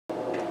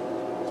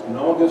In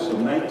August of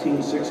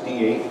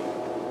 1968,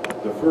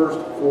 the first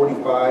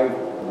 45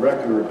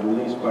 record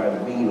released by the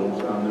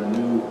Beatles on their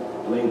new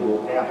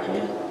label Apple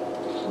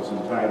was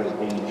entitled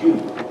Hey Jude.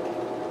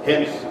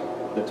 Hence,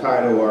 the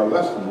title of our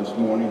lesson this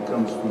morning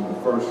comes from the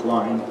first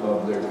line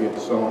of their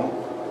hit song,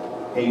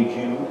 Hey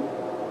Jude,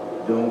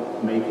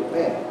 don't make it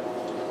bad.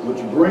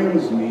 Which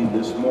brings me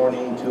this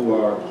morning to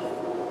our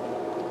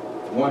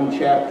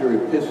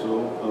one-chapter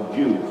epistle of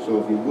Jude.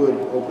 So if you would,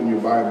 open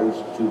your Bibles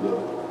to the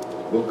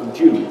book of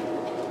Jude.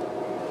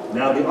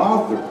 Now the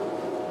author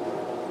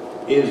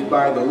is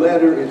by the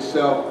letter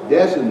itself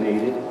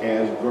designated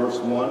as verse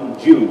 1,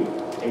 Jude,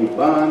 a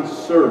bond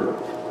servant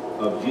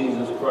of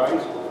Jesus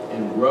Christ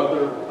and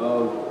brother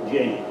of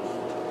James.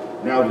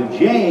 Now the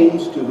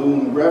James to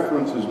whom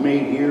reference is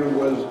made here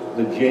was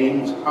the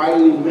James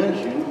highly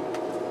mentioned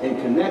in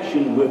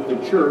connection with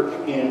the church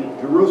in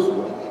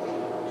Jerusalem.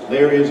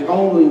 There is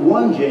only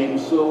one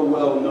James so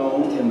well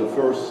known in the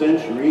first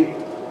century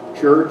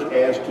church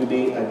as to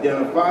be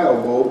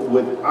identifiable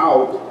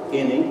without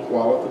any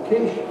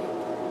qualification.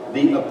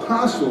 The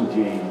Apostle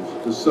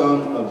James, the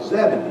son of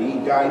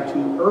Zebedee, died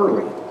too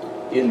early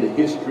in the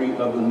history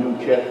of the New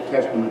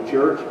Testament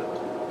church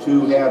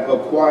to have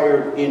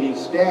acquired any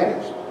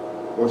status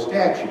or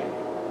stature,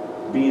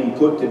 being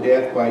put to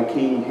death by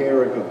King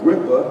Herod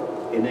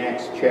Agrippa in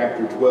Acts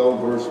chapter 12,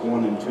 verse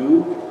 1 and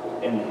 2,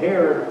 and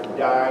Herod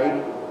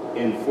died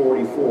in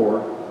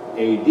 44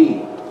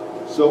 AD.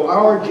 So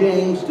our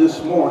James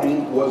this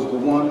morning was the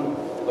one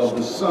of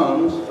the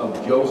sons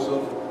of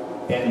Joseph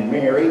and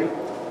Mary,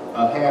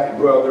 a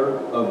half-brother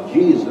of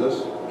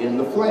Jesus in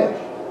the flesh.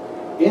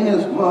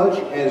 Inasmuch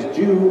as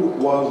Jude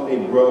was a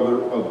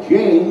brother of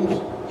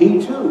James,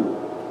 he too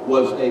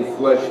was a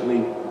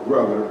fleshly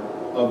brother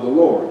of the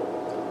Lord.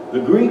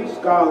 The Greek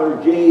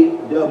scholar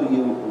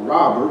J.W.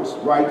 Roberts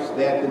writes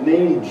that the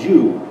name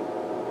Jude,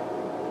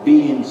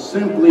 being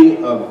simply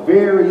a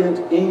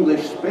variant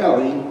English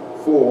spelling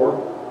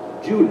for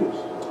Judas.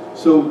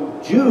 So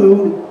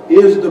Jude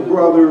is the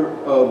brother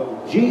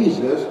of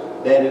Jesus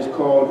that is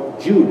called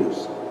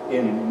Judas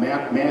in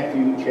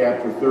Matthew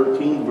chapter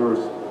 13 verse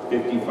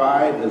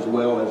 55, as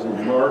well as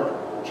in Mark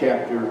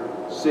chapter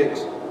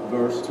 6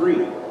 verse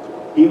 3.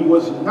 He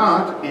was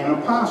not an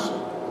apostle,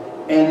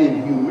 and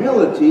in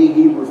humility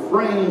he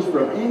refrains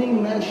from any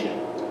mention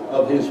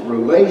of his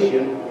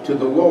relation to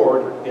the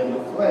Lord in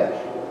the flesh.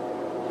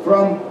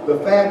 From the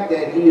fact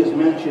that he is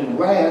mentioned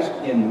last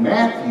in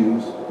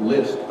Matthew's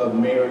list of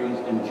Mary's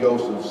and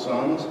Joseph's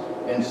sons,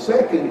 and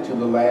second to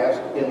the last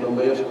in the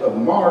list of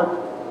Mark,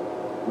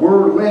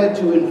 we're led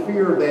to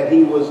infer that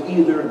he was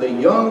either the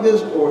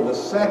youngest or the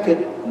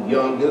second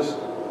youngest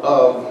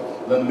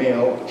of the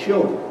male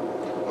children.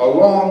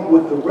 Along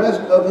with the rest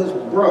of his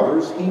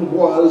brothers, he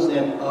was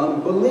an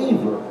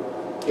unbeliever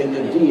in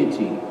the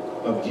deity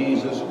of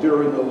Jesus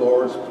during the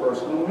Lord's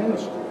personal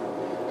ministry.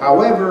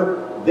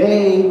 However,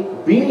 they,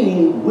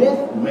 being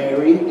with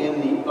Mary in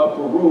the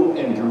upper room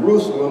in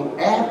Jerusalem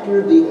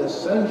after the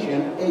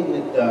ascension,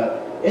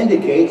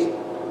 indicates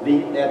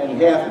that the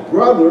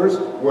half-brothers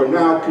were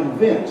now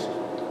convinced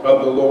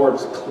of the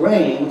Lord's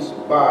claims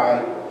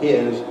by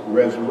his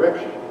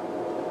resurrection.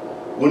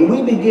 When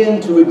we begin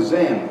to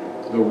examine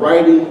the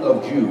writing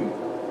of Jude,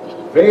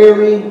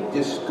 very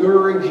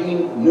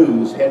discouraging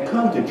news had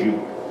come to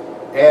Jude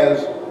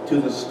as to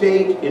the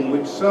state in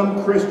which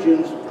some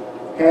Christians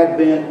had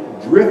been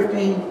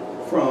drifting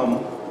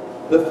from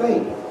the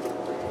faith.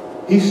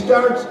 He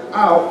starts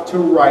out to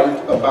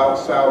write about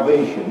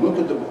salvation. Look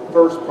at the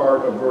first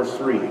part of verse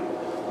 3.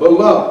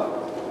 Beloved,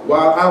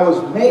 while I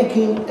was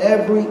making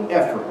every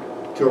effort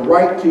to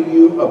write to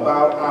you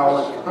about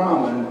our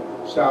common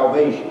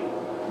salvation,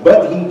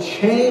 but he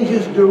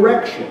changes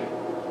direction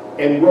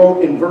and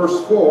wrote in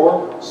verse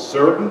 4,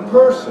 certain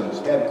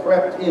persons had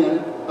crept in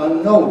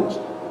unnoticed,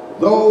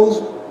 those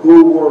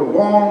who were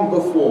long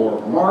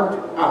before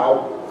marked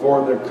out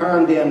for their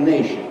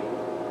condemnation,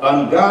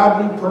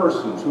 ungodly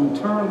persons who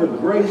turn the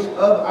grace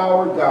of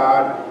our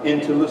God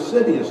into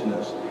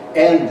lasciviousness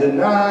and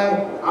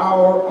deny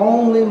our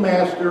only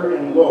Master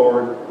and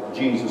Lord,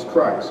 Jesus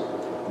Christ.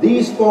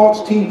 These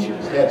false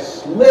teachers had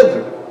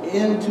slithered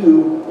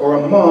into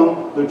or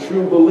among the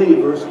true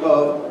believers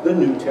of the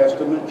New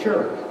Testament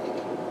church.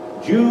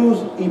 Jude's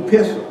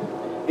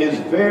epistle is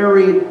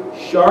very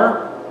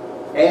sharp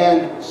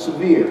and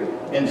severe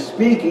in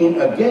speaking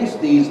against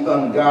these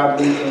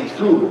ungodly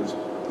intruders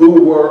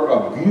who were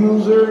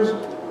abusers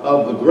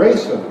of the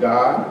grace of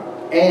God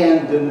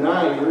and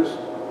deniers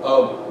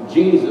of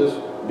Jesus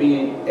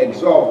being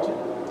exalted.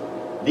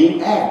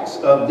 The acts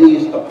of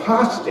these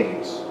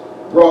apostates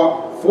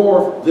brought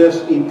forth this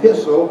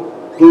epistle,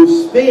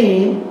 whose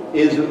theme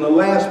is in the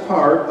last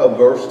part of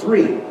verse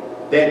 3,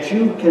 that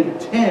you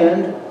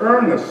contend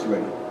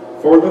earnestly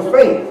for the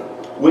faith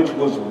which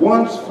was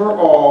once for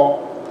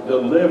all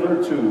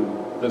delivered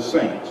to the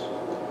saints.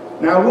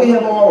 Now we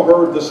have all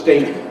heard the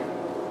statement,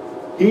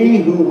 he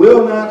who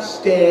will not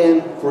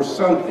stand for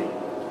something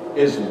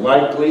is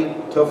likely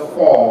to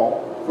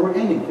fall for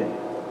anything.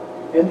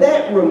 And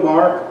that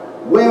remark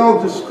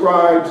well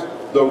describes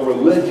the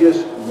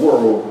religious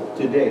world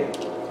today.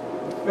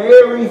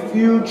 Very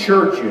few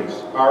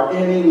churches are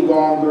any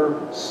longer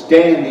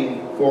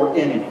standing for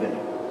anything.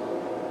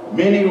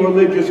 Many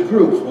religious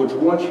groups which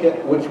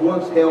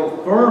once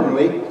held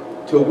firmly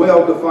to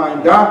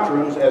well-defined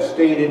doctrines as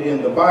stated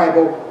in the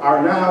Bible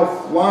are now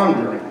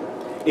floundering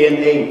in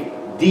a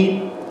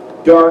deep,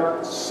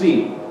 dark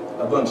sea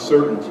of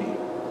uncertainty.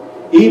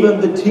 Even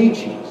the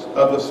teachings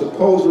of the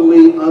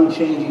supposedly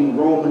unchanging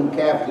Roman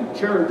Catholic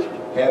Church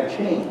have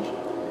changed.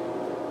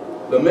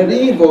 The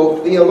medieval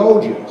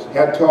theologians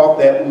had taught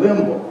that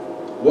limbo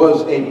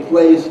was a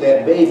place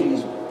that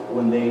babies,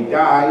 when they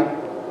died,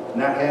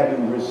 not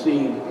having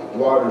received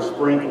water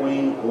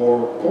sprinkling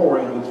or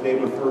pouring, which they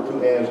refer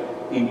to as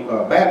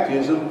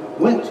baptism,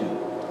 went to.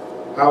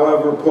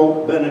 However,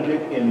 Pope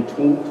Benedict in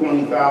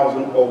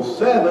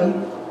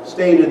 2007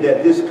 stated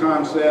that this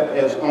concept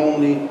is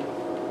only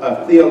a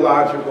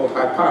theological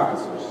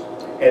hypothesis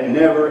and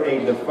never a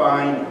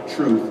defined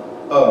truth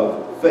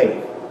of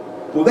faith.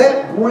 Well,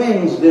 that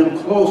brings them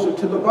closer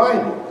to the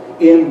Bible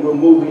in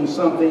removing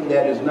something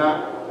that is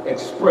not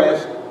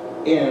expressed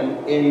in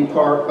any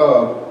part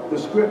of the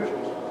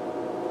Scriptures.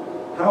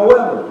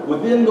 However,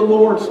 within the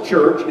Lord's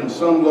church in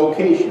some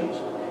locations,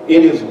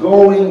 it is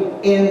going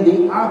in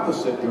the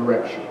opposite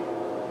direction,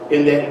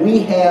 in that we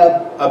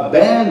have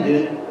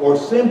abandoned or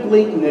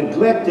simply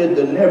neglected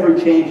the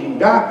never-changing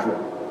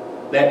doctrine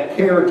that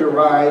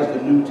characterized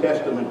the New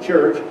Testament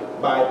church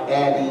by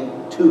adding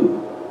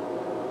to.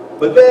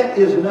 But that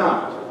is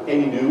not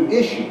a new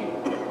issue.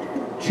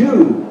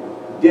 Jude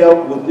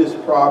dealt with this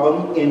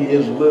problem in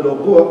his little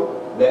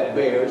book that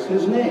bears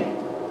his name.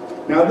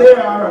 Now,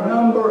 there are a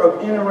number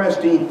of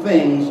interesting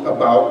things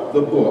about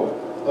the book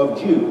of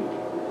Jude.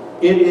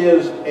 It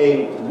is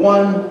a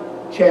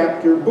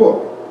one-chapter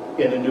book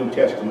in the New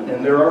Testament,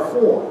 and there are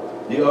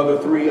 4. The other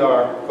 3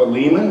 are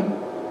Philemon,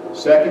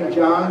 2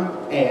 John,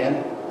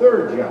 and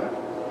 3 John.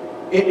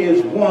 It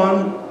is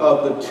one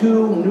of the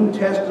 2 New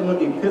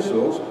Testament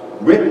epistles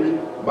written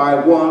by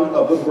one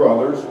of the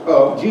brothers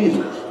of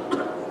Jesus,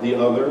 the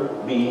other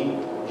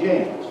being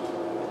James.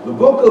 The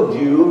book of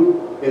Jude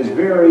is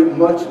very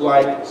much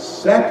like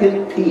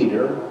 2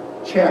 Peter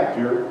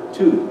chapter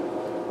 2.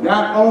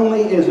 Not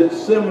only is it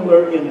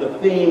similar in the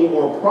theme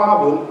or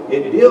problem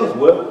it deals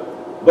with,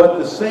 but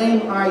the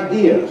same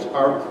ideas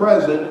are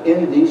present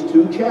in these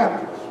 2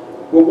 chapters.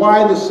 Well,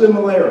 why the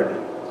similarity?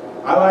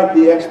 I like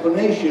the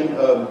explanation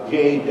of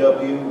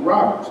J.W.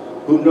 Roberts,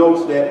 who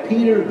notes that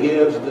Peter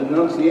gives the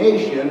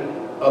denunciation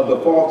of the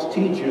false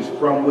teachers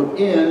from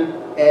within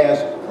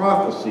as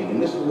prophecy.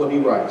 And this is what he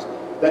writes,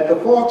 that the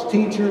false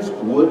teachers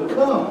would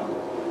come,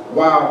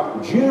 while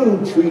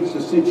Jude treats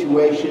the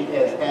situation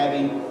as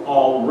having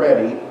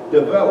already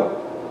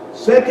developed.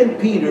 2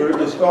 Peter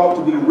is thought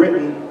to be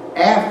written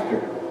after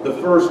the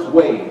first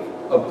wave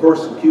of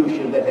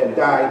persecution that had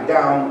died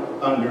down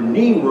under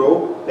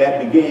Nero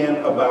that began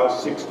about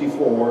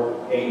 64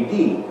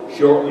 AD,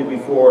 shortly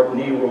before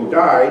Nero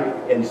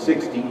died in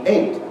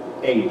 68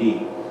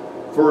 AD.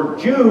 For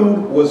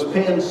Jude was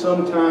penned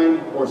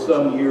sometime or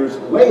some years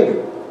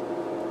later,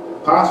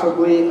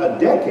 possibly a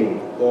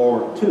decade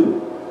or 2.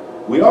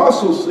 We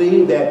also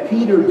see that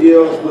Peter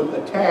deals with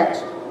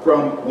attacks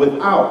from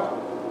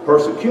without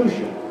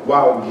persecution,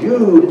 while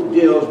Jude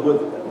deals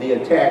with the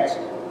attacks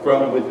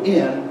from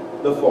within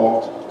the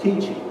false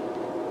teaching.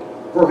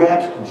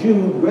 Perhaps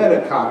Jude read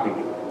a copy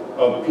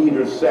of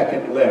Peter's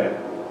second letter,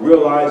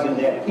 realizing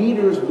that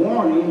Peter's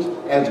warnings,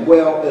 as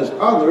well as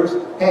others,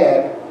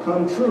 had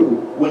come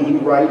true when he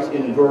writes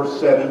in verse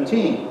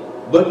 17,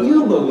 "But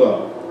you,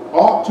 beloved,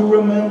 ought to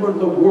remember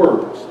the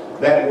words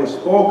that were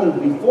spoken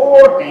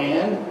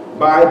beforehand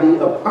by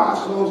the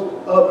apostles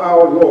of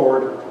our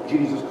Lord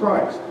Jesus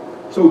Christ."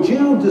 So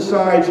Jude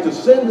decides to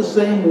send the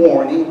same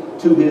warning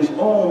to his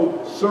own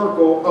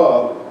circle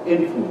of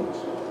influence.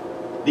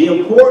 The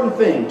important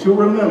thing to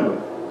remember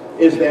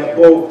is that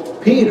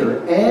both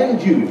Peter and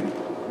Jude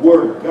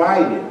were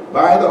guided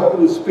by the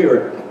Holy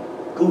Spirit,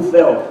 who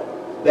felt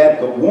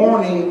that the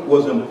warning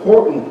was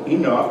important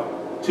enough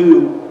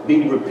to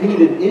be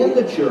repeated in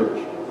the church,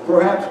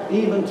 perhaps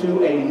even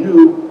to a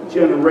new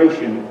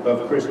generation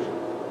of Christians.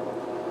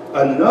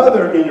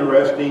 Another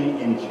interesting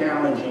and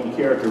challenging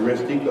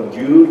characteristic of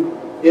Jude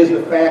is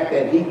the fact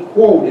that he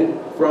quoted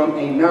from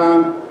a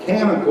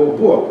non-canonical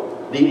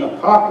book, the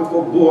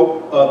apocryphal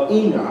book of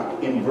Enoch,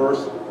 in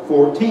verse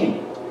 14.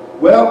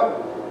 Well,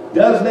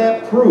 does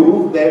that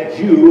prove that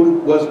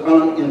Jude was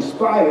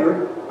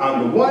uninspired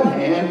on the one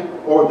hand,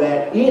 or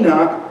that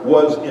Enoch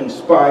was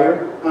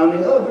inspired on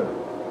the other?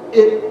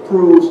 It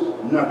proves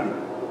nothing.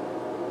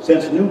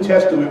 Since New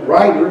Testament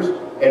writers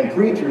and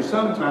preachers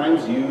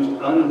sometimes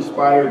used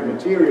uninspired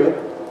material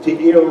to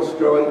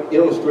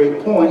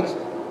illustrate points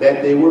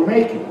that they were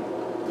making.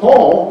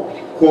 Paul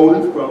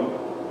quoted from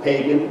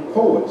pagan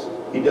poets.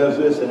 He does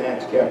this in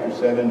Acts chapter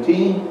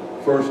 17,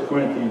 1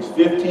 Corinthians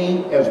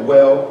 15, as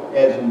well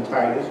as in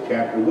Titus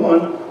chapter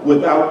 1,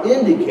 without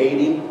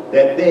indicating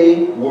that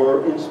they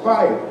were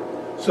inspired.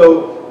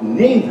 So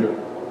neither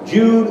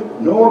Jude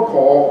nor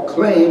Paul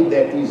claimed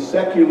that these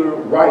secular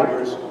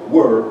writers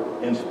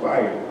were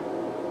inspired.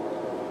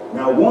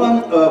 Now,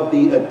 one of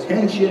the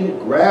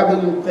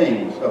attention-grabbing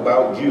things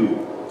about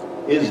Jude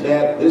is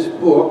that this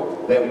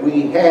book that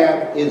we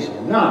have is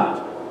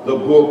not the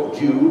book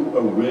Jude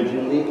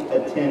originally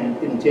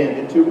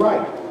intended to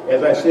write.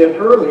 As I said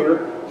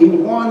earlier, he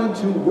wanted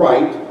to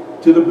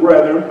write to the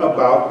brethren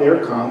about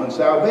their common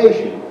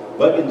salvation,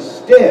 but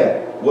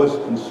instead was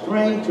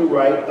constrained to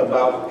write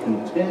about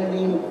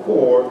contending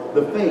for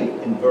the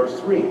faith in verse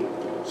 3.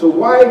 So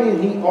why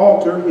did he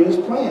alter his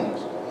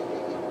plans?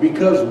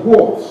 Because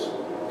wolves,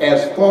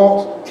 as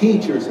false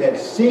teachers, had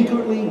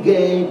secretly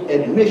gained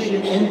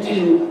admission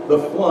into the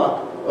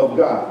flock of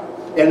God.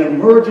 An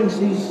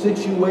emergency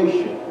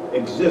situation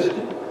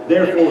existed.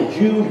 Therefore,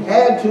 Jude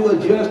had to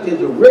adjust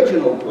his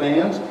original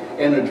plans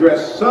and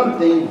address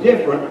something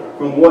different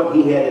from what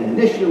he had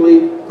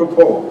initially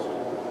proposed.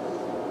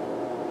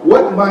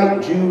 What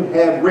might Jude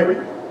have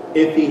written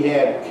if he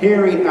had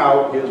carried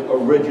out his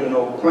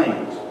original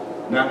plans?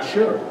 Not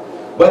sure.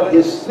 But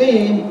his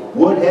theme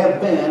would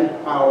have been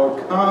our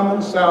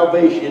common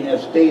salvation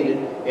as stated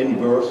in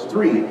verse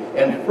 3.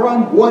 And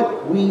from what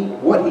he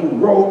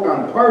wrote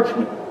on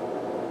parchment,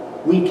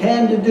 we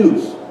can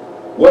deduce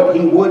what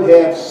he would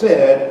have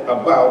said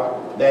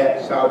about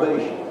that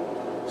salvation.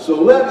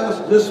 So let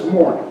us this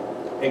morning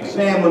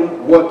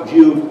examine what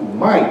Jude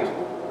might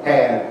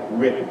have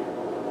written.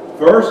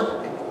 First,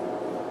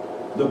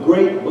 the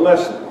great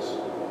blessings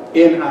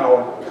in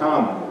our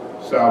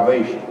common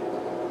salvation.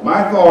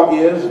 My thought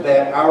is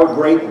that our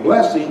great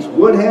blessings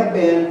would have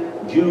been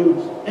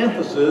Jude's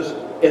emphasis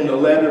in the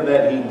letter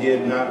that he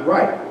did not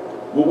write.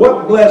 Well,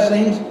 what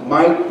blessings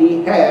might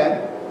he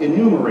have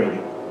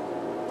enumerated?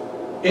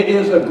 It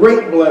is a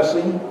great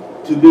blessing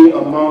to be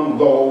among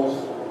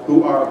those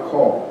who are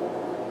called.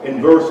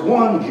 In verse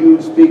 1,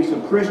 Jude speaks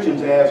of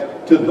Christians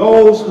as to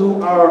those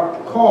who are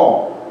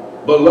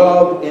called,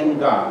 beloved in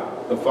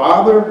God, the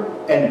Father,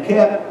 and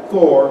kept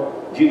for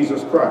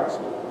Jesus Christ.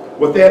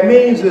 What that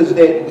means is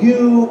that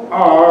you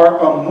are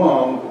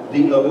among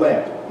the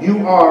elect.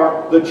 You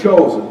are the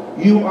chosen.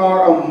 You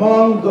are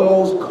among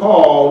those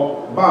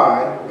called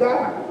by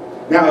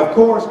God. Now, of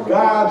course,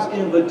 God's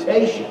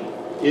invitation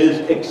is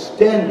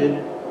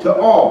extended to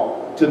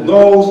all. To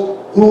those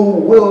who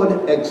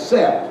would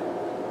accept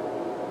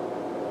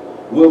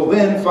will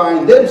then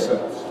find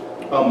themselves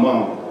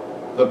among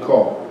the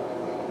called.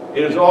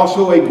 It is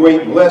also a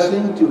great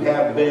blessing to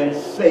have been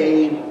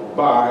saved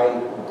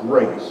by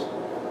grace.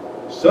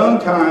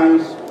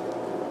 Sometimes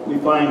we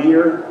find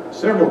here,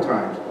 several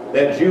times,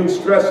 that Jude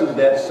stresses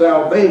that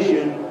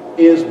salvation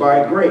is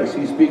by grace.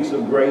 He speaks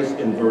of grace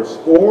in verse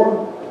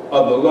 4,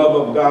 of the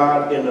love of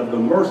God and of the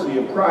mercy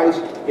of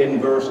Christ in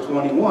verse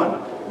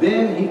 21.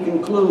 Then he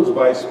concludes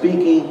by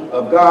speaking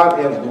of God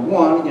as the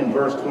one in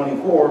verse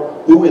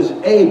 24 who is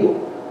able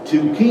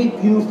to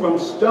keep you from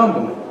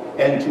stumbling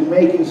and to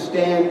make you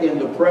stand in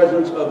the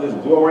presence of his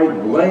glory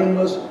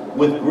blameless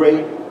with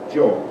great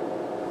joy.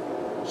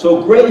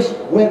 So grace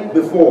went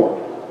before.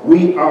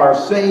 We are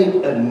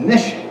saved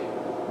initially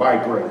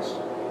by grace,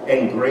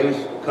 and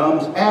grace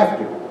comes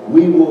after.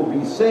 We will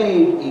be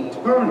saved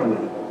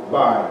eternally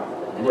by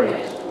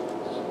grace.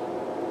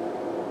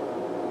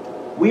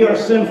 We are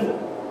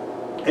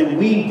sinful, and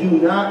we do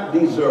not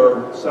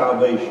deserve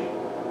salvation.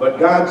 But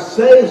God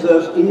saves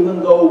us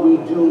even though we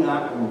do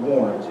not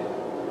warrant it,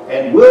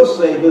 and will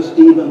save us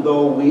even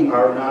though we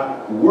are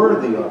not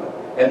worthy of it.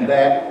 And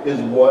that is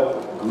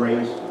what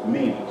grace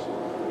means.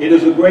 It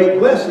is a great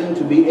blessing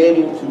to be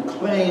able to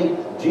claim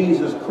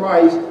Jesus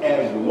Christ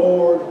as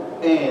Lord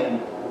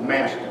and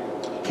Master.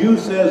 Jude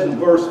says in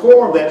verse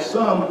 4 that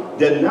some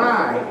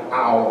deny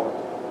our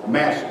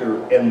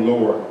Master and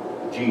Lord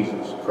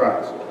Jesus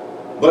Christ.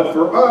 But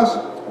for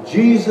us,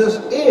 Jesus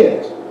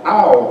is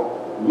our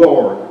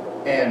Lord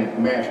and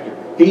Master.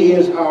 He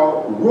is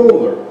our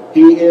ruler.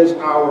 He is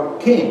our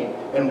King.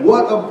 And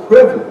what a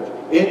privilege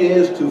it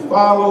is to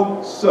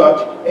follow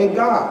such a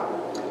God.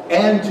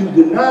 And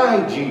to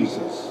deny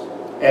Jesus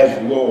as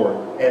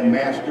Lord and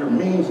Master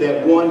means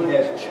that one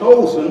has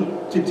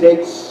chosen to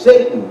take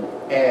Satan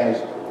as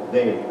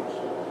theirs.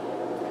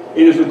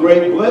 It is a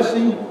great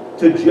blessing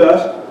to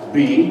just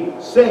be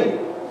saved.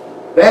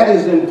 That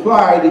is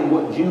implied in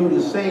what Jude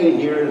is saying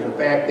here is the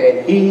fact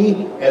that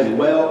he, as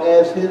well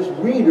as his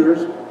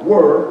readers,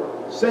 were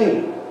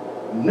saved.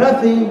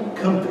 Nothing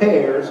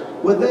compares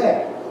with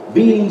that.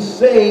 Being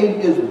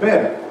saved is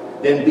better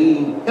than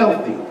being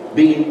healthy,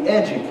 being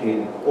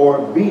educated,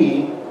 or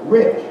being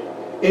rich.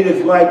 It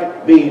is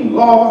like being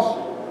lost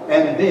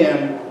and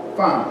then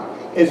found.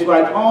 It's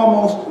like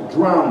almost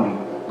drowning,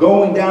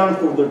 going down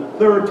for the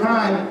third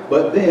time,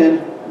 but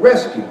then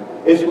rescued.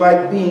 It's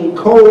like being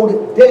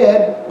cold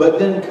dead, but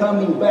then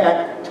coming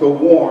back to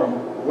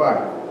warm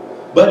life.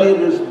 But it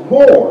is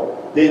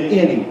more than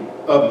any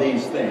of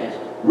these things.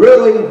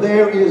 Really,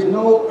 there is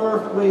no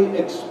earthly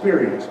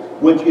experience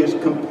which is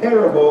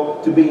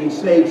comparable to being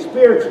saved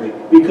spiritually,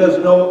 because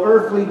no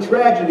earthly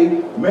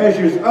tragedy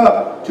measures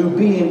up to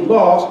being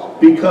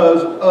lost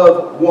because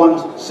of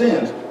one's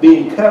sins,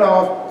 being cut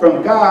off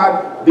from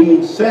God,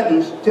 being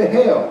sentenced to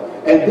hell.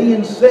 And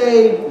being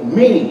saved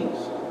means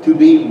to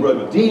be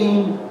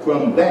redeemed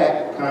from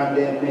that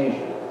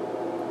condemnation.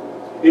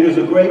 It is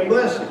a great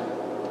blessing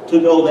to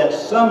know that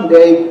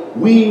someday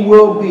we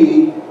will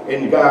be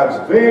in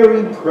God's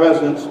very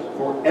presence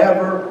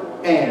forever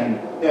and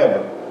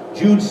ever.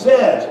 Jude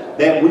says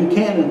that we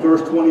can, in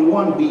verse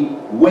 21, be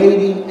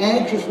waiting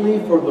anxiously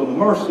for the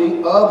mercy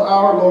of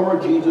our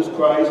Lord Jesus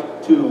Christ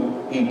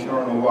to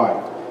eternal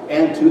life,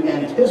 and to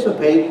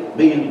anticipate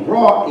being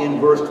brought, in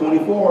verse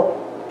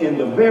 24, in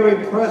the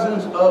very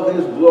presence of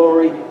his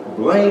glory,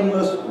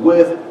 blameless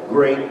with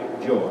great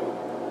joy.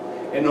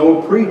 An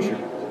old preacher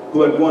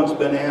who had once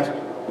been asked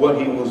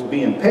what he was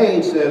being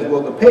paid says,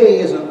 well, the pay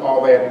isn't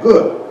all that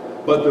good,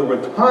 but the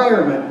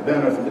retirement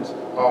benefits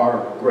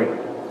are great.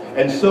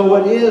 And so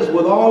it is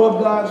with all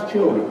of God's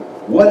children.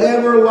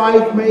 Whatever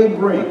life may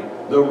bring,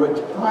 the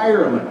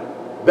retirement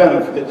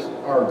benefits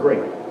are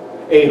great.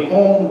 A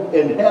home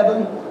in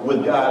heaven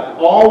with God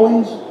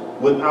always,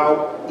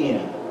 without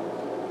end.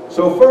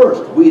 So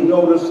first, we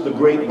notice the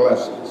great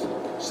blessings.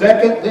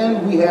 Second,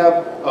 then, we have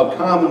a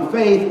common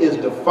faith is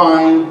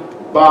defined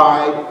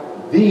by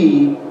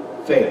the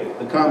faith.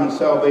 The common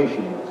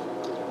salvation is.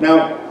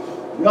 Now,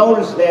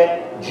 notice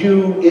that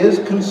Jude is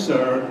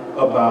concerned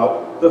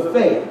about the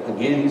faith.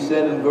 Again, he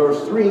said in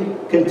verse 3,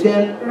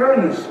 contend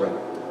earnestly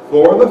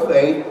for the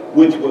faith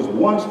which was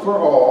once for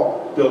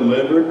all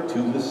delivered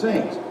to the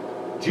saints.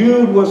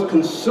 Jude was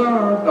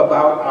concerned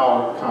about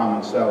our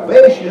common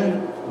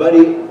salvation, but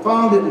he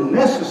found it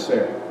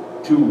necessary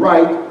to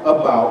write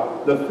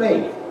about the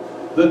faith.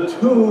 The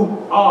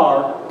two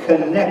are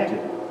connected.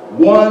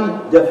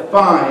 One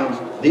defines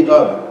the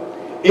other.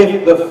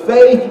 If the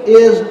faith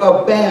is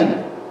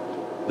abandoned,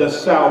 the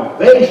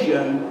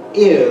salvation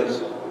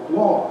is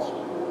lost.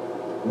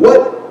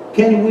 What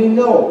can we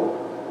know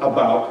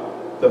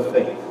about the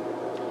faith?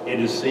 It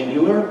is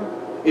singular.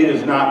 It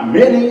is not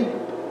many,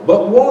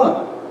 but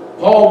one.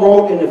 Paul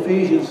wrote in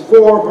Ephesians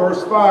 4,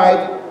 verse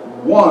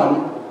 5,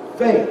 one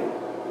faith.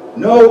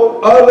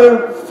 No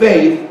other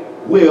faith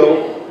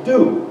will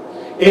do.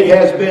 It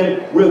has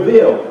been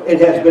revealed. It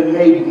has been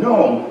made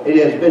known. It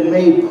has been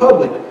made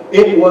public.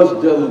 It was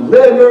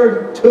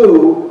delivered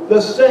to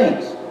the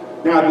saints.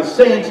 Now, the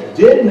saints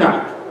did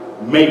not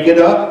make it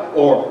up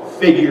or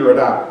figure it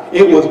out.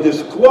 It was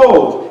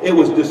disclosed. It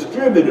was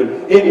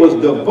distributed. It was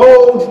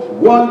divulged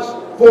once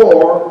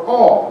for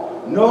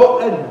all. No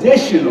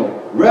additional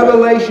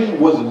revelation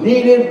was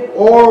needed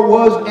or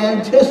was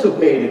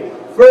anticipated.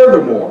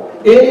 Furthermore,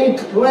 any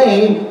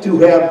claim to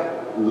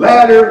have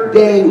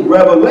latter-day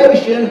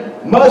revelation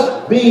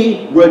must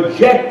be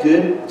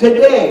rejected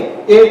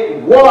today.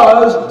 It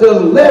was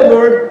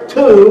delivered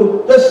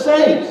to the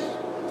saints.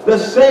 The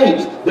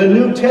saints, the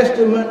New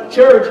Testament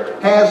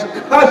church, has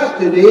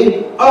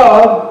custody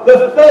of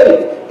the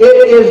faith.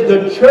 It is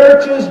the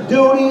church's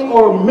duty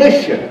or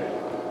mission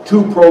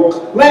to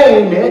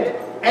proclaim it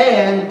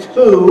and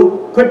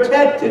to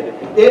protect it.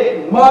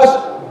 It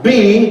must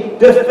be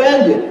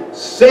defended.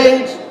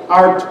 Saints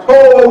are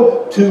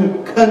told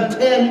to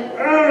contend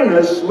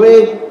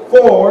earnestly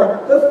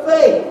for the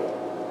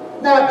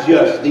faith. Not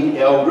just the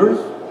elders,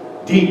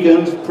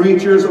 deacons,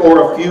 preachers,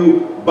 or a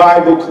few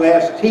Bible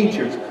class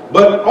teachers,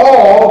 but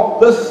all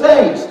the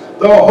saints,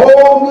 the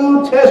whole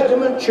New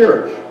Testament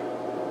church.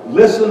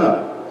 Listen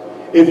up.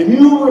 If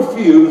you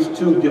refuse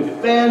to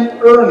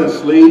defend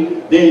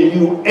earnestly, then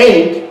you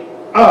ain't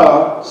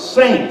a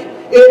saint.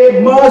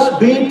 It must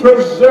be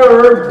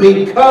preserved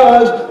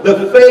because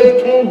the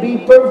faith can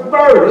be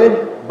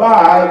perverted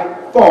by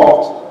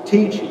false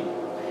teaching.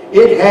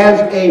 It has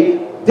a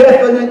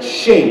definite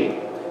shape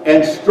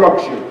and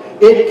structure.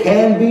 It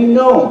can be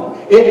known.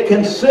 It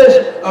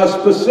consists of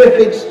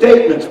specific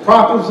statements,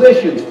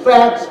 propositions,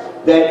 facts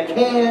that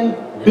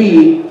can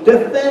be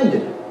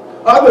defended.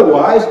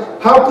 Otherwise,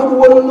 how could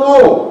one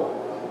know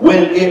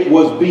when it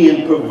was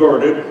being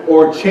perverted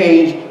or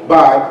changed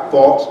by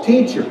false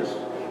teachers?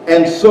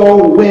 And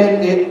so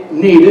when it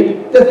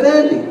needed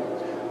defending.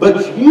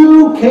 But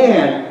you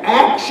can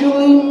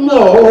actually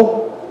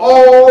know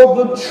all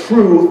the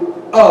truth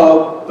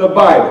of the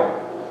Bible.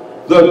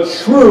 The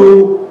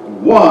true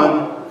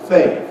one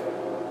faith.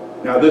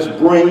 Now this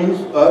brings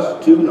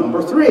us to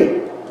number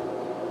 3.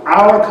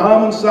 Our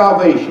common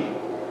salvation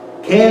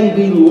can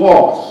be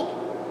lost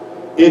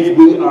if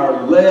we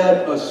are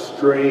led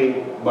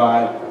astray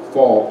by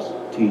false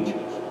teachers.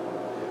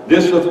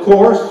 This, of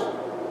course,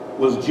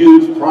 was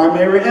Jude's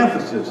primary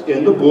emphasis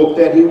in the book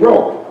that he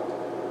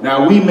wrote.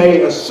 Now we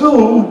may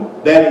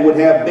assume that it would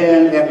have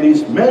been at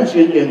least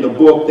mentioned in the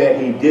book that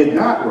he did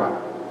not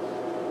write.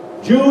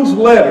 Jude's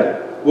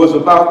letter was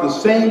about the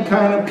same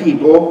kind of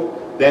people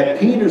that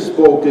Peter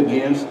spoke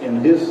against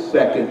in his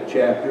second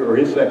chapter, or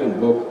his second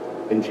book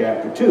in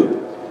chapter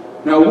 2.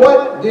 Now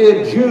what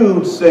did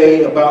Jude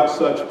say about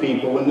such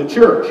people in the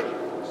church?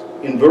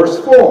 In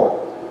verse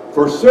 4,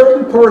 for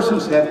certain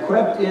persons have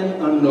crept in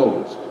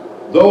unnoticed,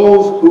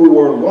 those who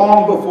were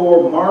long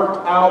before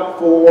marked out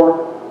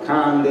for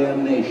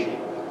condemnation.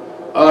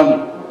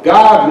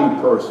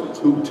 Ungodly persons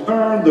who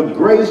turn the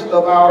grace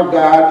of our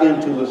God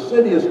into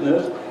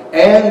lasciviousness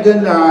and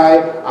deny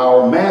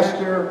our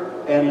Master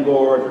and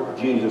Lord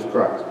Jesus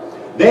Christ.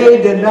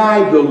 They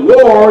denied the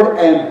Lord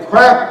and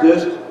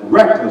practiced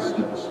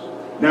recklessness.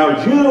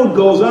 Now Jude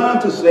goes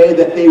on to say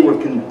that they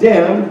were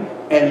condemned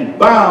and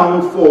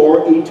bound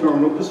for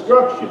eternal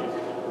destruction.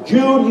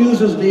 Jude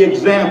uses the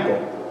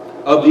example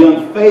of the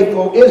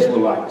unfaithful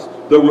Israelites,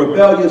 the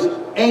rebellious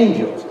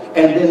angels,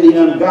 and then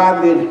the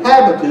ungodly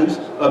inhabitants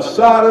of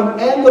Sodom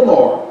and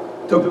Gomorrah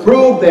to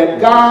prove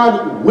that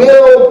God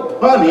will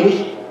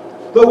punish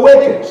the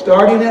wicked,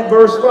 starting at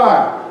verse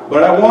 5.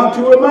 But I want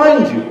to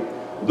remind you,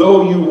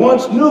 though you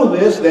once knew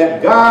this,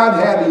 that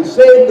God, having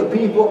saved the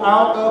people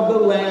out of the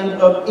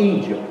land of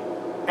Egypt,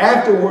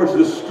 afterwards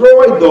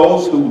destroyed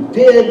those who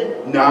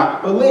did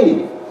not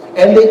believe,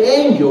 and the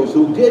angels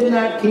who did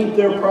not keep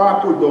their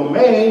proper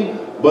domain,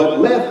 but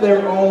left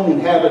their own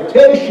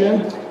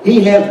habitation,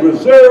 he has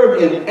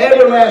reserved in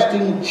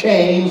everlasting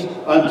chains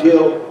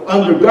until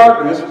under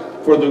darkness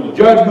for the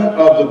judgment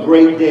of the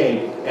great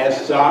day,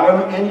 as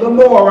Sodom and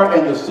Gomorrah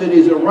and the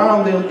cities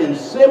around them in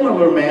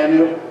similar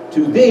manner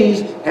to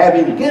these,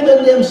 having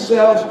given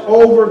themselves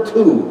over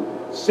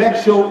to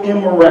sexual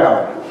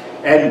immorality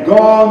and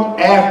gone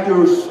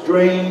after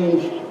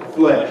strange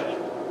flesh.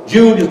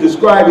 Jude is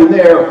describing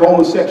their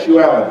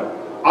homosexuality,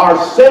 are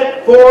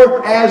set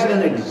forth as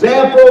an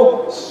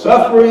example,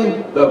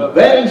 suffering the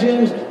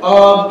vengeance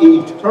of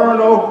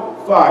eternal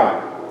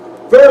fire.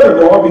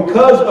 Furthermore,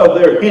 because of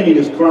their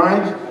heinous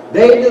crimes,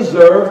 they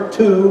deserve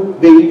to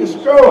be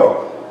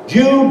destroyed.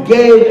 Jude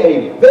gave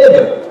a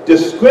vivid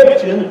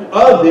description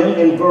of them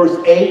in verse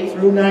 8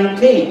 through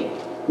 19.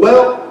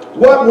 Well,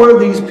 what were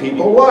these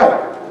people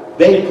like?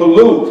 They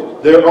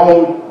pollute their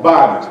own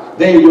bodies.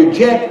 They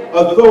reject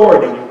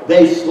authority.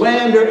 They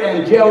slander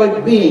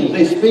angelic beings.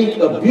 They speak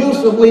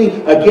abusively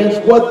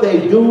against what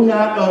they do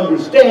not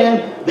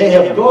understand. They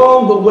have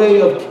gone the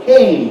way of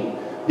Cain,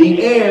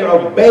 the heir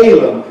of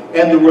Balaam,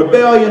 and the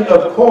rebellion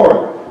of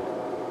Korah,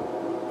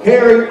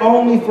 caring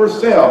only for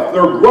self.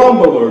 They're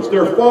grumblers.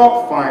 They're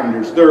fault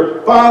finders.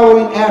 They're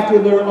following after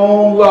their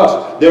own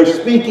lust. They're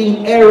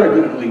speaking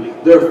arrogantly.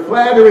 They're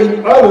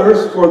flattering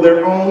others for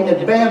their own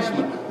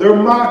advancement. They're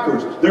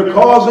mockers. They're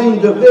causing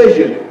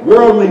division,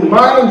 worldly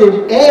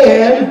minded,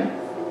 and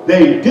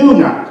they do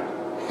not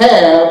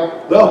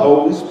have the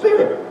Holy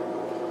Spirit.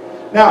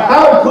 Now,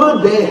 how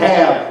could they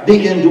have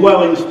the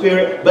indwelling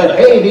Spirit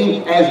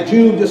behaving as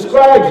Jude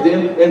describes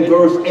them in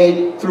verse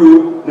 8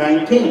 through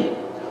 19?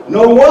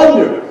 No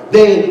wonder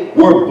they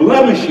were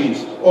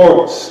blemishes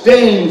or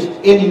stains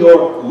in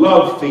your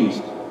love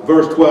feast,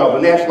 verse 12,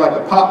 and that's like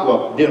a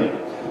potluck dinner.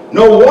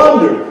 No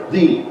wonder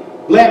the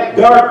black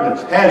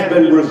darkness has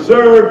been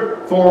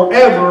reserved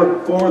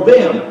forever for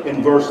them,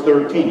 in verse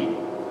 13.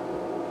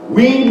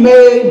 We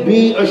may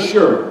be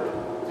assured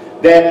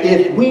that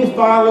if we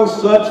follow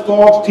such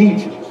false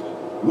teachers,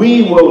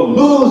 we will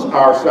lose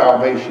our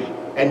salvation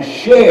and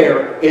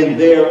share in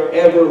their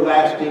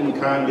everlasting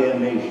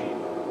condemnation.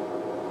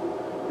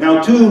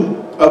 Now,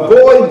 to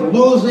avoid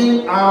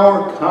losing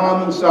our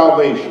common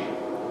salvation,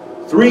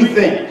 three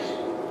things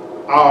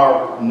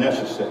are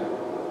necessary.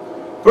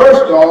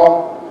 First of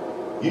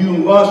all, you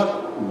must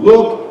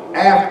look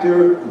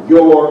after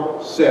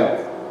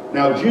yourself.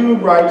 Now,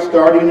 Jude writes,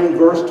 starting in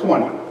verse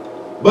 20,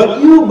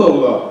 "But you,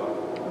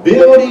 beloved,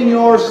 building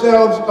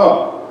yourselves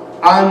up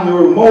on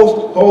your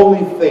most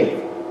holy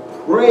faith,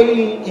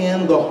 praying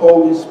in the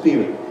Holy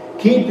Spirit,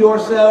 keep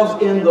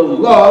yourselves in the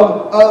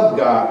love of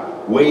God,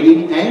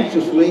 waiting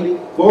anxiously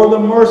for the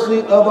mercy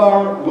of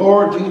our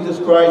Lord Jesus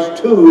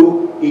Christ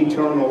to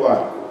eternal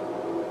life."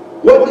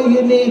 What do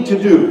you need to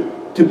do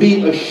to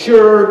be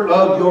assured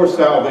of your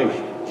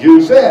salvation?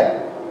 Jude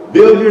said,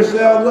 build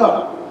yourselves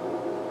up,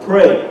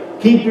 pray,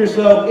 keep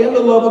yourself in the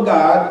love of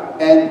God,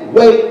 and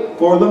wait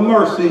for the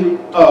mercy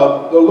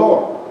of the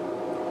Lord.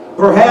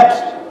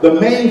 Perhaps the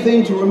main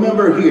thing to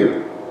remember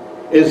here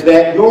is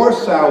that your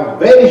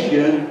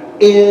salvation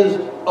is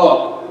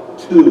up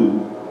to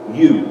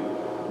you.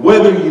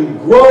 Whether you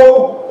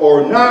grow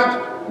or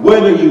not,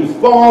 whether you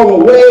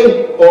fall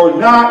away or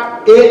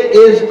not, it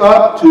is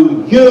up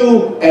to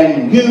you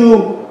and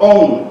you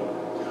only.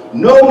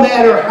 No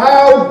matter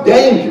how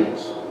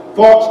dangerous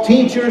false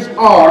teachers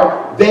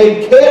are,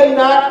 they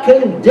cannot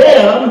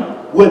condemn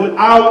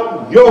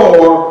without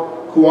your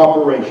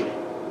cooperation.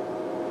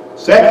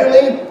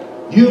 Secondly,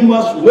 you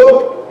must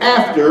look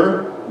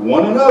after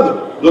one another.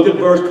 Look at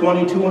verse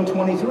 22 and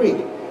 23.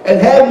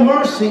 "And have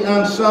mercy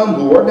on some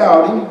who are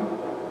doubting,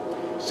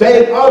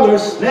 save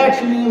others,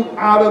 snatching them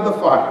out of the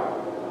fire.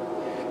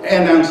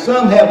 And on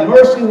some have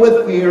mercy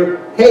with fear,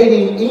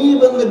 hating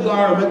even the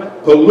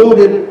garment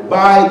polluted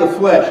by the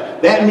flesh."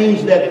 That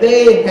means that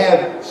they have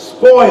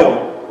spoiled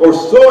or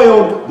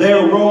soiled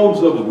their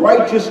robes of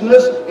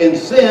righteousness and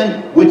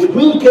sin, which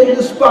we can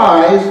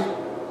despise,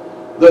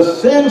 the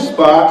sin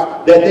spots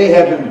that they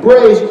have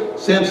embraced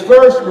since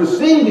first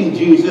receiving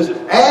Jesus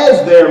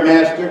as their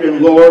Master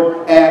and Lord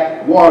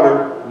at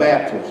water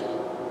baptism.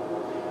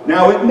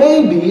 Now, it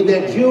may be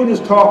that Jude is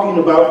talking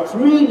about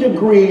 3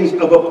 degrees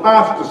of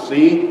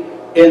apostasy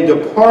in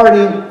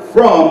departing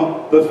from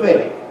the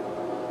faith.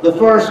 The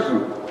first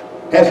group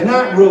has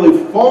not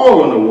really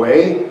fallen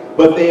away,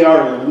 but they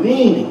are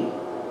leaning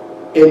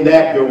in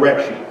that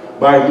direction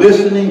by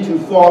listening to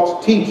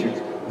false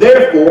teachers.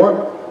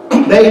 Therefore,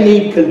 they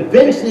need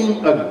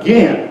convincing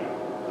again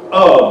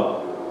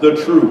of the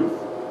truth.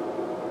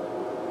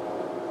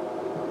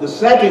 The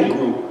second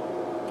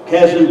group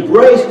has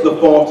embraced the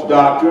false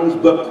doctrines,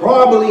 but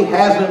probably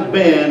hasn't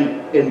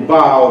been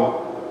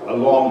involved a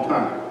long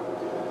time.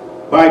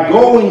 By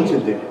going to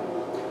them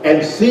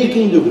and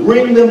seeking to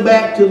bring them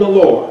back to the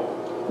Lord,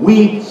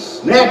 we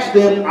snatch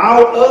them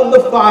out of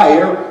the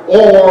fire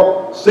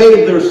or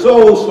save their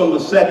souls from the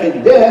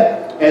second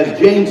death, as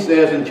James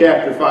says in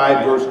chapter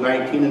 5, verse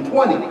 19 and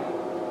 20.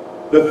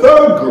 The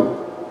third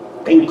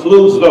group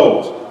includes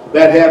those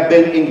that have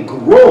been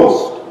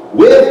engrossed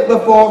with the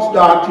false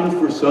doctrines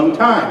for some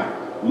time,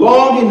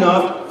 long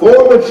enough for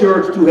the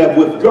church to have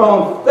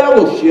withdrawn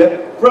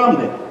fellowship from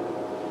them.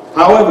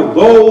 However,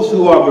 those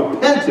who are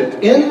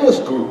repentant in this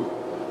group,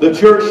 the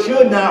church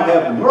should now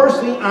have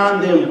mercy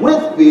on them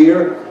with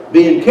fear,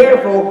 being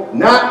careful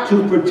not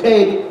to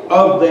partake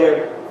of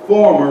their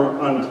former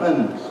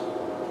uncleanness.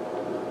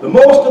 The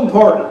most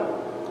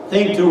important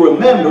thing to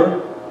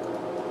remember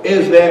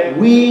is that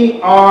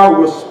we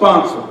are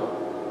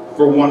responsible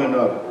for one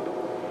another.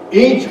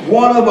 Each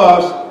one of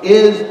us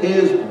is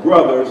his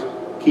brother's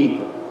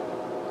keeper.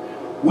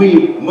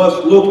 We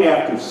must look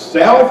after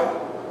self,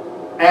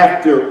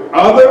 after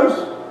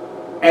others,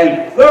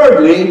 and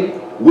thirdly,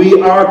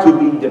 we are to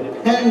be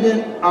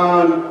dependent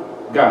on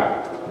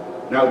God.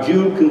 Now,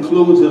 Jude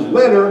concludes his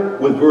letter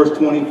with verse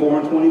 24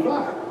 and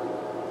 25.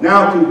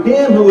 Now, to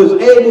him who is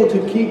able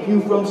to keep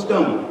you from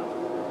stumbling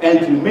and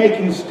to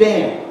make you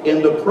stand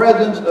in the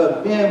presence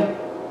of him,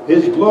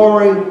 his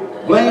glory,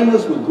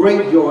 blameless with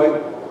great joy,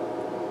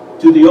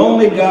 to the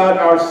only God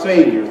our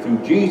Savior,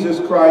 through Jesus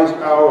Christ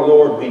our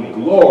Lord, be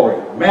glory,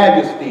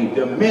 majesty,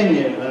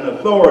 dominion, and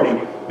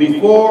authority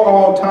before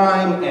all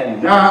time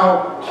and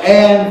now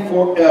and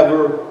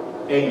forever.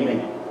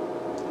 Amen.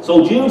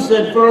 So Jude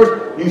said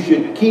first, you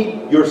should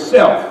keep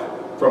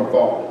yourself from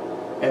falling.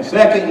 And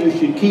second, you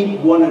should keep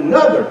one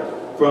another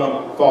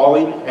from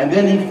falling. And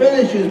then he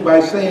finishes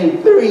by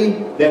saying,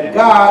 three, that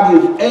God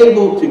is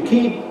able to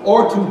keep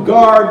or to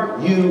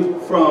guard you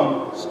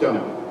from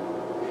stumbling.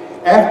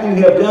 After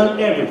you have done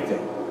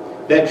everything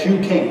that you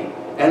can,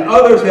 and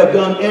others have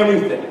done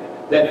everything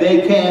that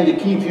they can to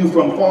keep you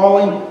from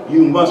falling,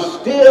 you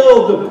must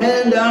still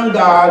depend on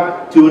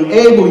God to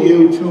enable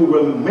you to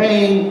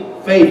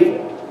remain faithful.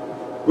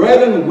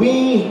 Brethren,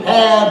 we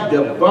have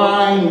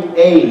divine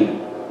aid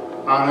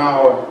on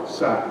our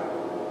side.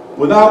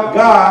 Without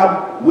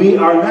God, we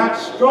are not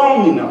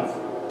strong enough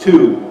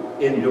to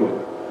endure.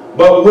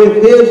 But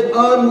with his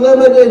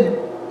unlimited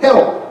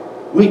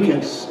help, we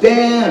can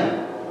stand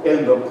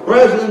in the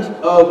presence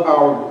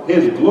of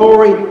his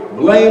glory,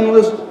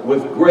 blameless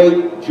with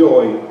great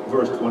joy,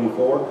 verse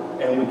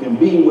 24, and we can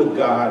be with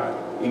God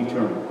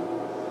eternally.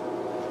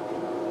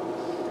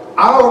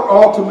 Our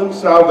ultimate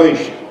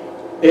salvation,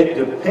 it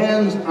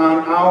depends on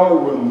our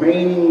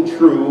remaining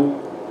true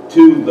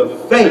to the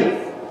faith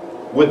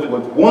which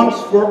was once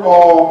for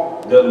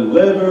all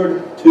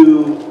delivered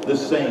to the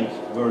saints,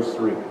 verse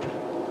 3.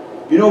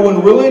 You know,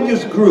 when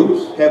religious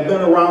groups have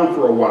been around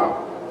for a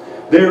while,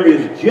 there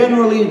is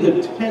generally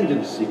the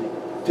tendency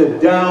to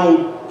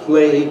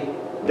downplay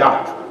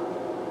doctrine.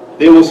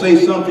 They will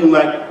say something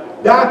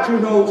like,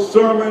 doctrinal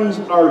sermons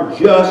are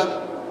just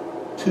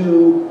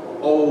too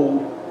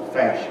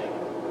old-fashioned.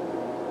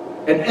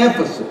 An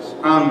emphasis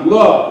on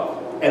love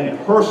and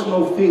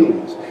personal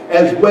feelings,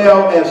 as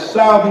well as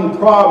solving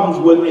problems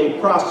with a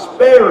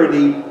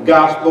prosperity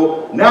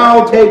gospel,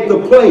 now take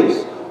the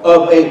place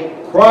of a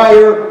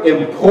prior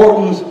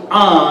importance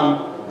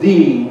on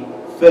the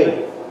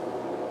faith.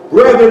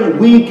 Brethren,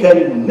 we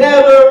can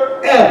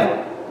never,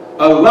 ever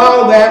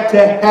allow that to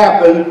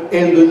happen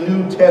in the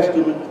New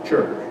Testament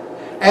church.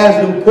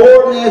 As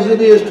important as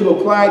it is to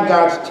apply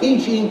God's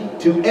teaching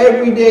to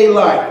everyday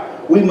life,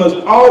 we must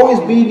always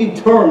be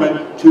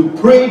determined to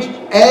preach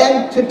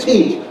and to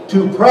teach,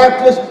 to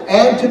practice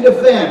and to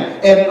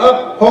defend, and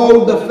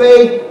uphold the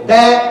faith,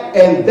 that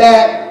and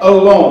that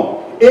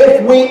alone.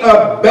 If we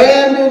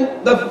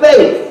abandon the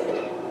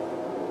faith,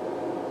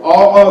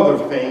 all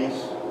other things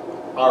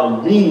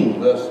are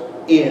meaningless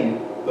in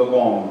the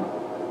long run.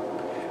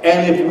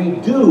 And if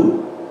we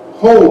do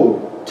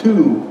hold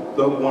to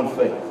the one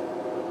faith,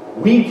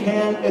 we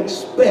can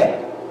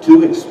expect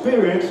to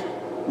experience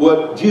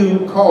what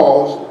Jude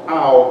calls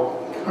our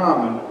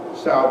common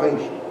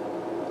salvation.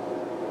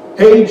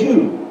 Hey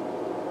Jude,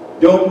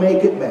 don't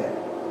make it bad.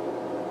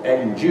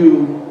 And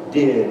Jude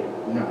did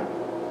not.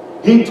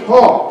 He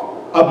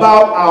talked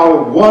about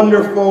our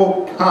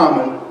wonderful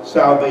common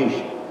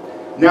salvation.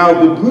 Now,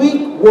 the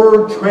Greek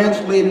word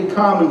translated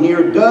common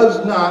here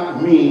does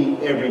not mean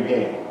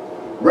everyday.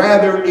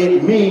 Rather,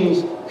 it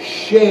means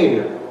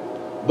shared,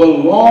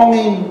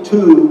 belonging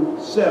to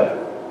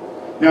several.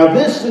 Now,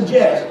 this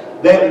suggests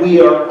that we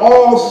are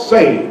all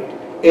saved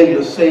in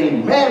the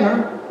same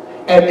manner,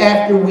 and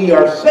after we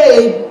are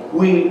saved,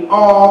 we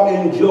all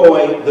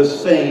enjoy the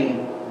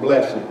same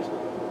blessings.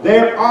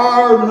 There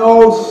are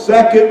no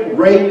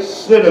second-rate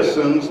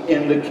citizens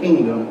in the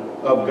kingdom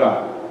of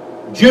God.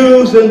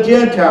 Jews and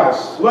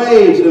Gentiles,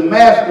 slaves and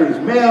masters,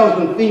 males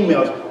and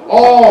females,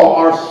 all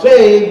are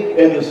saved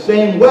in the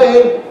same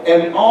way,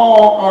 and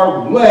all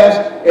are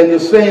blessed in the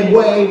same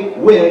way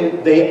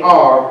when they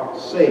are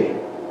saved.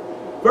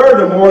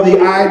 Furthermore,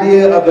 the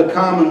idea of the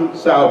common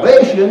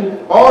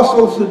salvation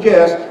also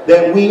suggests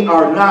that we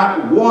are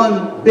not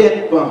one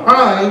bit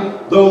behind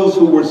those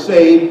who were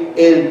saved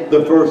in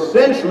the first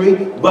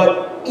century,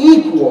 but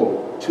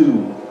equal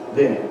to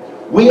them.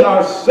 We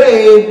are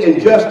saved in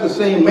just the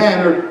same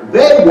manner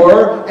they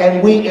were,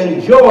 and we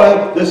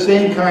enjoy the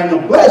same kind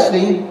of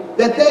blessing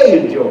that they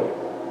enjoy.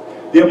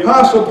 The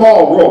Apostle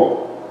Paul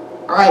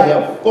wrote, I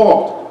have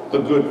fought the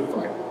good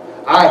fight.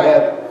 I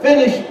have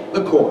finished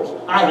the course.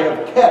 I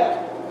have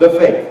kept the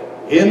faith.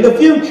 In the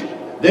future,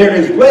 there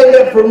is laid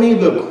up for me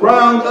the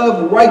crown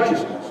of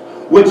righteousness,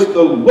 which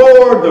the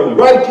Lord, the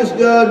righteous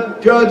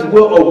judge,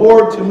 will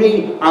award to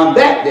me on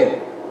that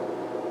day.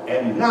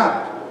 And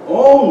not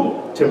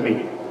only to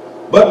me,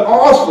 but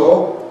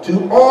also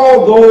to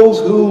all those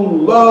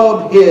who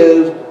love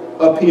his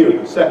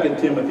appearing.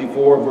 2 Timothy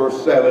 4,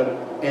 verse 7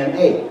 and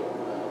 8.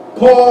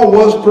 Paul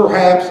was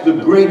perhaps the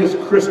greatest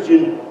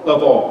Christian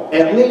of all,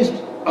 at least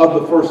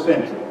of the first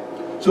century.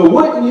 So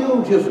wouldn't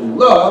you just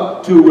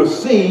love to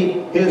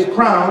receive his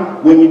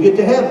crown when you get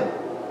to heaven?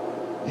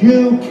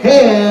 You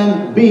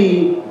can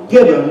be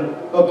given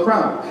a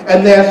crown.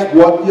 And that's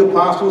what the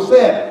apostle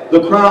said.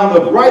 The crown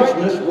of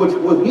righteousness, which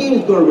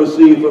he's going to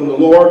receive from the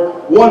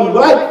Lord, one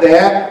like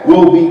that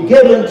will be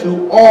given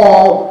to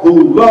all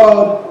who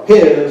love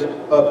his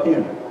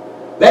appearing.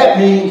 That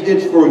means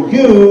it's for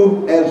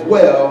you as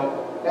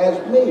well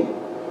as me.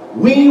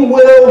 We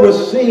will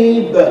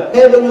receive the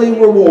heavenly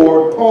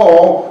reward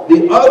Paul,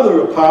 the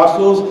other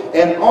apostles,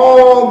 and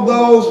all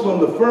those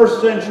from the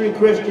first century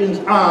Christians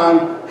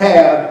on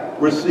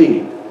have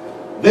received.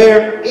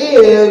 There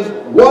is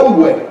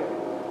one way,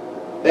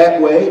 that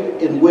way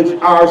in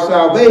which our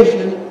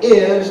salvation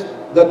is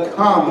the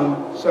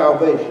common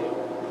salvation.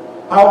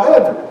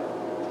 However,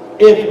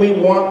 if we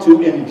want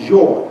to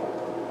enjoy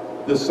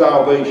the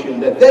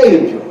salvation that they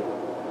enjoy,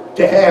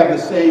 to have the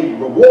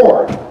same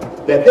reward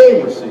that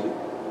they receive,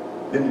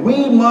 then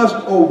we must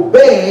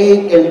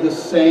obey in the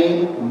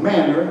same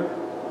manner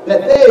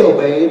that they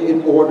obeyed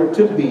in order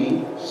to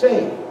be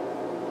saved.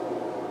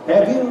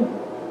 Have you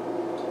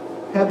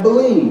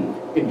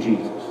believed in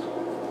Jesus?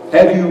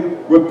 Have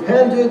you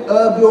repented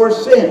of your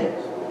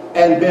sins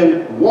and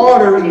been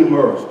water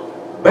immersed,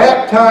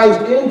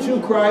 baptized into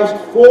Christ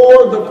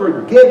for the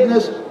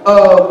forgiveness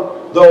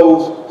of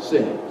those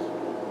sins?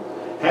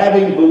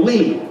 Having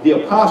believed,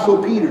 the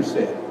Apostle Peter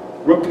said,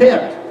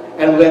 repent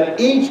and let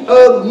each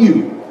of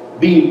you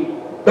be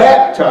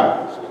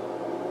baptized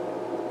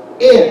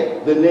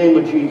in the name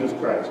of Jesus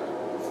Christ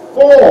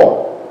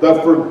for the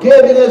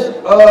forgiveness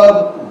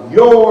of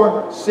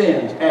your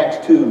sins. Acts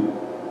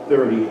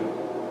 2:38.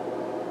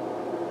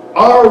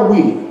 Are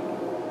we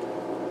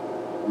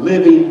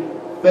living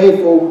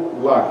faithful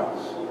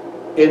lives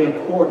in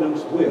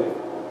accordance with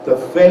the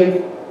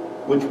faith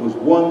which was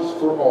once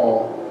for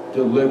all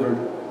delivered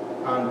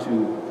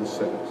unto the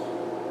saints?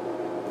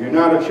 If you're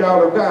not a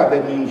child of God,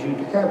 that means you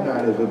have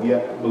not as of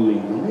yet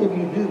believed. And maybe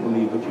you do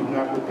believe, but you've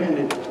not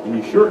repented, and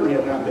you certainly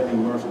have not been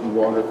immersed in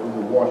water for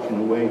the washing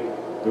away,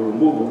 the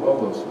removal of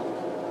those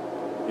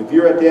sins. If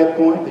you're at that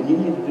point, then you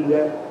need to do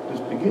that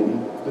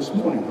this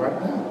morning,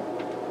 right now.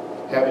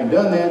 Having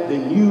done that,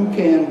 then you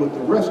can, with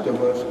the rest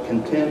of us,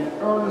 contend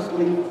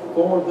earnestly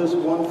for this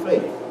one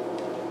faith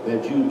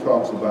that Jude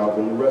talks about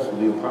and the rest of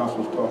the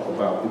apostles talk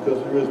about,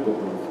 because there is but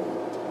one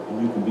faith.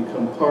 And you can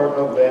become part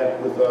of that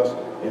with us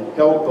and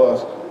help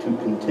us to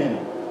contend,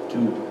 to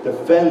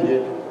defend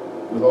it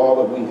with all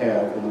that we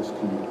have in this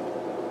community.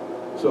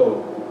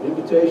 So, the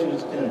invitation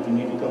is extended. You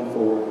need to come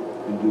forward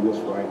and do what's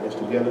right as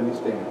together we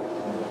stand.